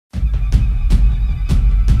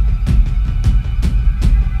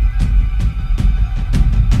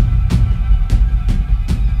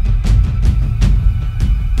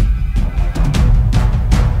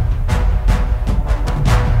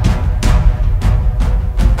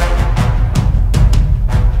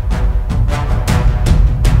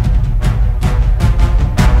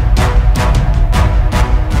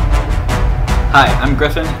Hi, I'm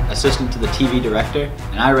Griffin, assistant to the TV director,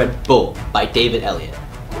 and I read Bull by David Elliott.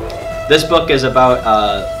 This book is about,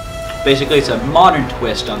 basically it's a modern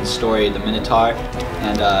twist on the story of the Minotaur,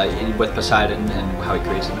 and with Poseidon and how he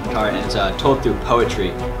creates the Minotaur, and it's told through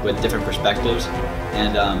poetry with different perspectives,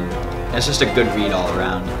 and it's just a good read all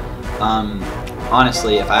around.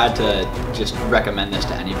 Honestly, if I had to just recommend this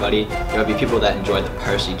to anybody, it would be people that enjoy the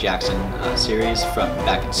Percy Jackson series from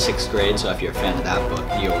back in 6th grade, so if you're a fan of that book,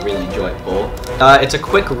 you'll really enjoy Bull. It's a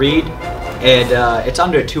quick read, and it's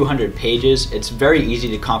under 200 pages. It's very easy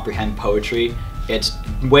to comprehend poetry. It's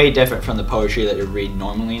way different from the poetry that you read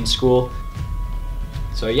normally in school.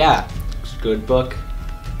 So yeah, it's a good book.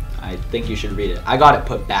 I think you should read it. I got it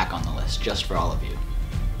put back on the list just for all of you.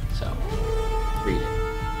 So.